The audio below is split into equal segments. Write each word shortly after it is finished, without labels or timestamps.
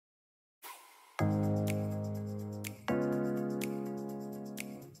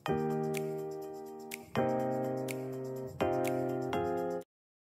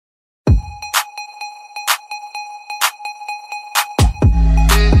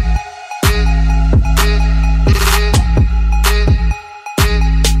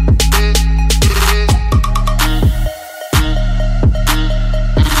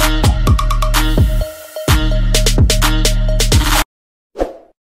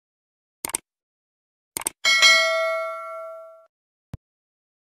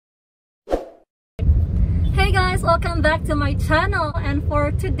Hey guys, welcome back to my channel, and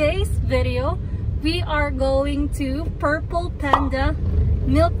for today's video we are going to Purple Panda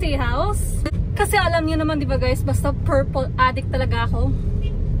Milktea house. Kasi alam niyo naman, di ba guys, basta purple addict talaga ako.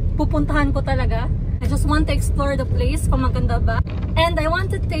 Pupuntahan ko talaga. I just want to explore the place kung maganda ba, and I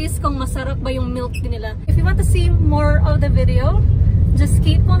want to taste kung masarap ba yung milk tea nila. If you want to see more of the video, just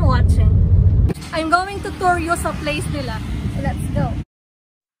keep on watching. I'm going to tour you sa place nila. So let's go.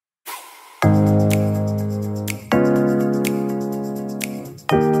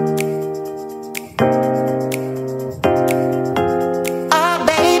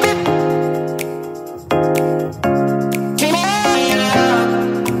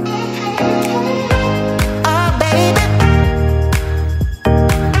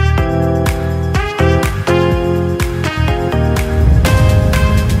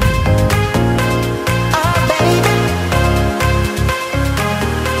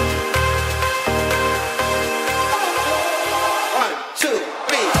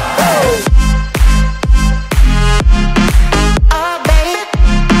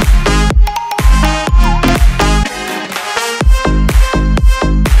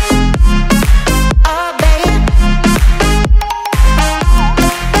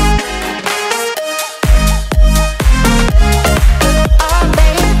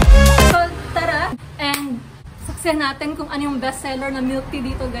 Natin kung ano yung best seller na milk tea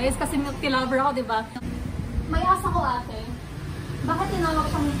dito guys, kasi milk tea lover ako, diba? May asa ko ate, bakit tinawag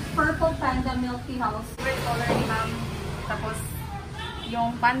siyang Purple Panda Milktea house? Favorite color ni ma'am, tapos yung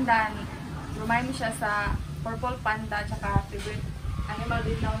panda, remind mo siya sa purple panda, tsaka favorite animal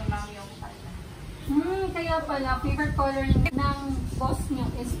din daw ni ma'am yung panda. Kaya pala favorite color ng boss niyo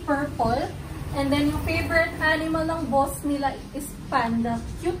is purple, and then yung favorite animal ng boss nila is panda.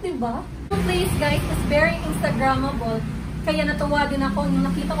 Cute, diba? Yung place guys is very Instagrammable. Kaya natuwa din ako nung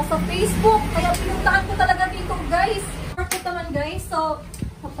nakita ko sa Facebook. Kaya pinuntahan ko talaga dito guys. Perfect naman guys. So,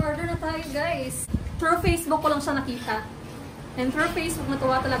 mag-order na tayo guys. Through Facebook ko lang siya nakita. And through Facebook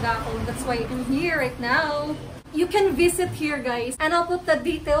natuwa talaga ako. That's why I'm here right now. You can visit here guys. And I'll put the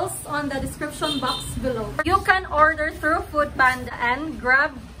details on the description box below. You can order through Foodpanda and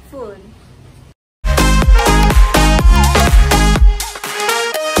grab food.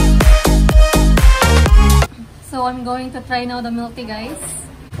 So I'm going to try now the milk tea guys.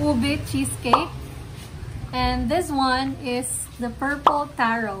 Ube cheesecake. And this one is the purple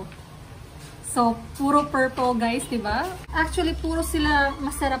taro. So puro purple guys, diba? Actually puro sila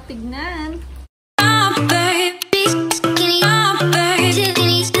masarap tignan.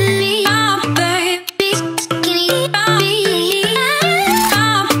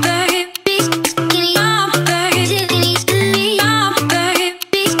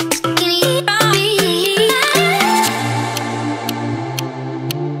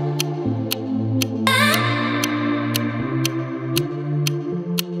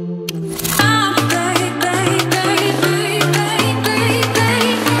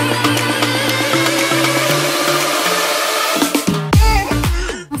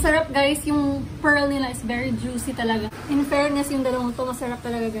 Guys, yung pearl nila is very juicy talaga. In fairness, yung dalawang to masarap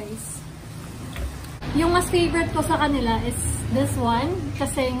talaga guys. Yung mas favorite ko sa kanila is this one.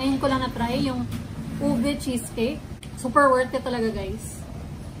 Kasi ngayon ko lang na-try yung ube cheesecake. Super worth it talaga guys.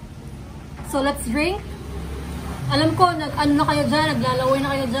 So let's drink. Alam ko, ano na kayo dyan, naglalaway na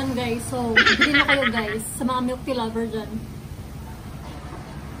kayo dyan guys. So, bili na kayo guys sa mga milk tea lover dyan.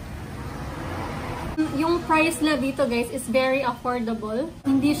 Yung price na dito guys is very affordable.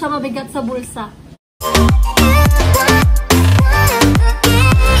 Hindi siya mabigat sa bulsa.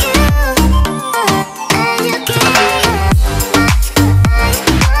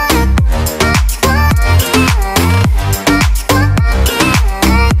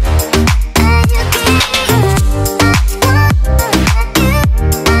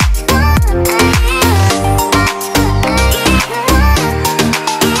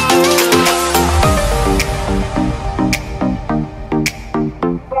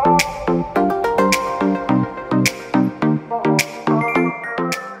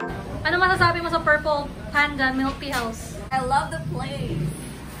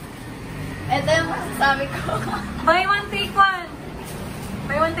 Ito yung masasabi ko. Buy one, take one.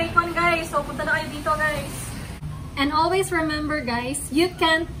 Buy one, take one, guys. So, punta na kayo dito, guys. And always remember, guys, you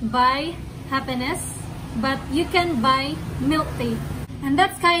can't buy happiness, but you can buy milk tea. And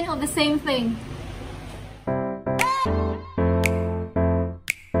that's kind of the same thing.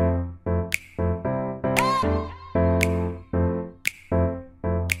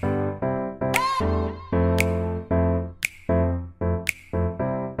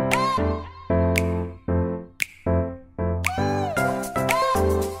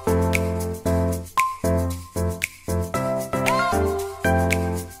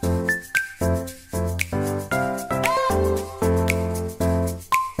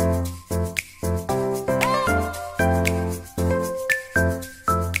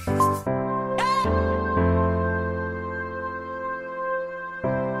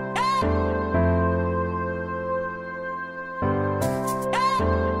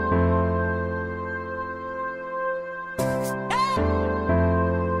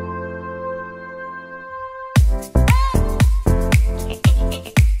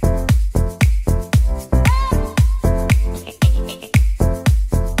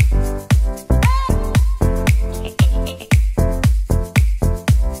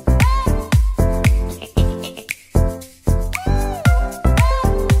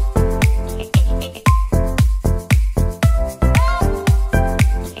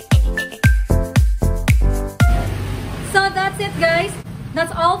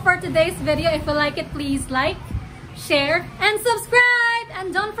 That's all for today's video. If you like it, please like, share, and subscribe!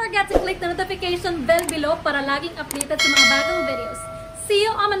 And don't forget to click the notification bell below para laging updated sa mga bagong videos. See you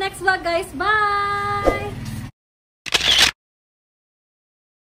on my next vlog, guys! Bye!